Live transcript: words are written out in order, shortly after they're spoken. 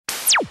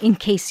in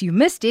case you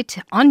missed it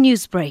on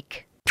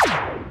Newsbreak.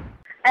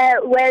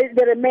 Well,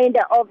 the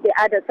remainder of the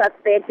other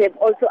suspects have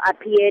also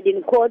appeared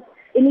in court.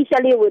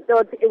 Initially,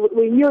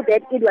 we knew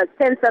that it was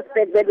 10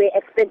 suspects that were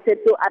expected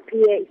to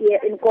appear here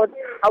in court.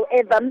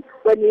 However,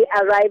 when we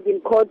arrived in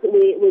court,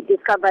 we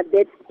discovered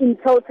that in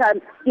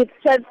total, it's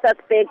 12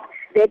 suspects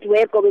that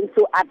were going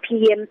to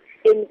appear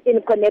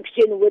in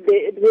connection with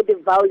the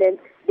violence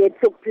that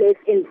took place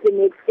in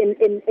Phoenix in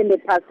the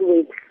past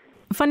week.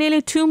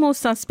 Fanele, 2 more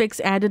suspects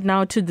added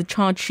now to the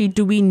charge sheet.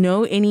 Do we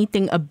know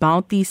anything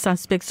about these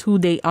suspects, who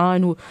they are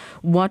and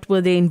what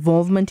were their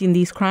involvement in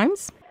these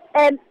crimes?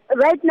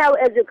 Right now,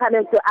 as you're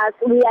coming to us,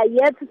 we are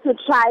yet to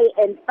try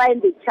and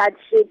find the charge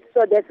sheet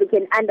so that we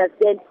can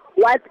understand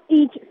what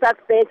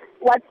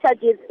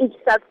charges each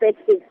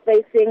suspect is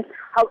facing.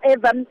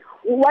 However,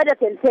 what I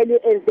can tell you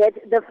is that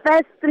the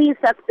first 3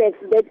 suspects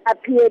that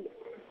appeared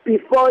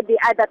before the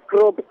other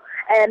group,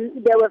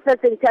 there were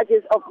facing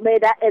charges of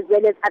murder as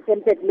well as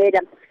attempted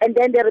murder. And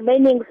then the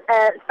remaining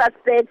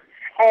suspects,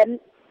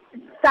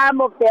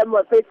 some of them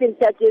were facing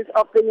charges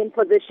of being in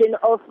possession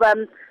of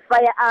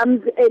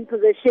firearms, in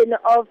possession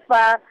of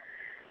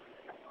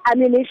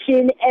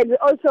ammunition, and we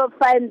also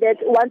find that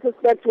one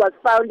suspect was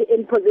found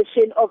in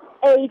possession of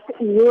 8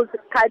 news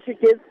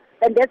cartridges,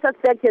 and that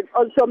suspect has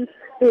also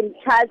been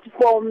charged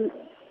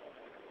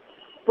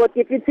for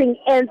defeating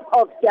ends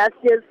of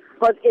justice,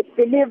 but it's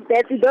believed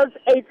that those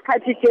 8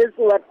 cartridges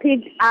were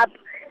picked up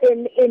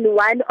in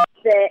one of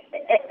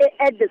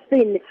at the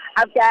scene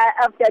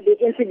after the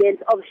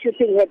incident of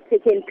shooting had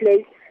taken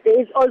place. There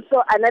is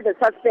also another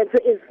suspect who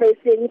is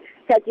facing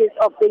charges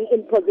of being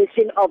in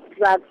possession of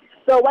drugs.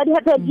 So what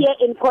happened here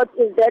in court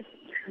is that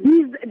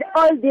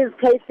all these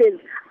cases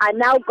are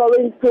now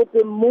going to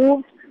be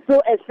moved to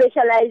a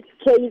specialized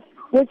case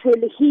which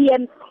will hear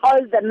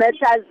all the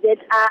matters that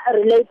are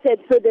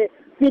related to the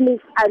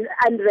Phoenix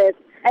unrest.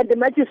 And the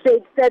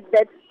magistrate said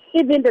that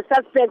even the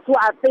suspects who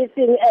are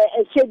facing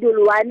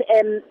Schedule 1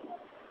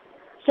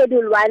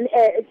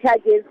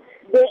 charges,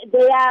 their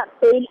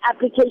bail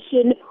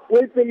application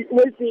will be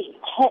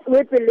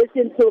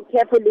listened to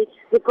carefully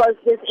because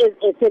this is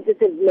a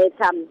sensitive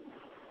matter.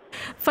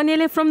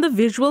 Fanele, from the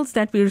visuals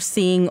that we're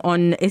seeing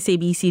on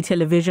SABC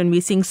television,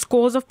 we're seeing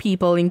scores of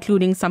people,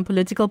 including some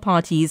political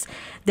parties,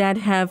 that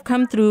have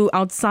come through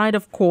outside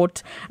of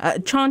court,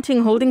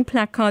 chanting, holding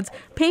placards.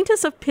 Paint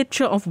us a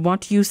picture of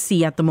what you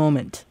see at the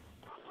moment.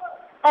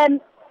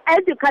 As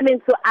you're coming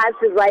to us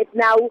right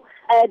now,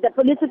 the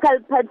political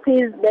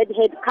parties that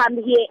had come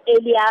here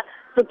earlier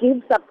to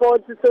give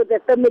support to the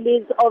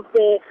families of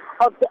the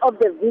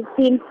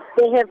victims,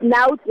 they have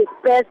now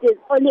dispersed. There's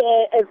only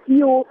a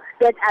few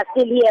that are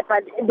still here,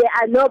 but there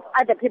are no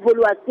other people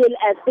who are still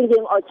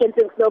singing or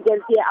chanting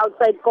slogans here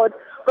outside court.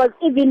 Because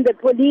even the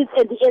police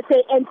and the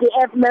SABC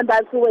NPA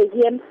members who were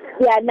here,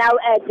 they are now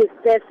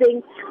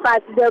dispersing.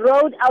 But the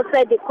road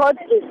outside the court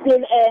is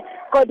still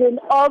cordoned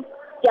off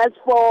just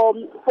for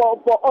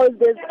all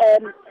these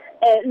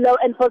law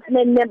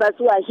enforcement members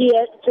who are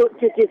here to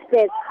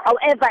disperse.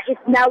 However,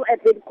 it's now a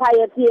bit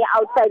quiet here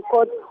outside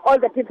court. All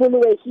the people who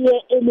were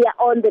here earlier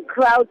on, the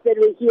crowds that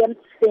were here,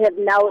 they have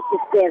now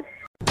dispersed.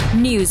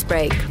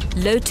 Newsbreak,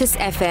 Lotus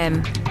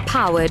FM,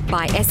 powered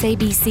by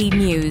SABC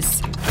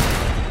News.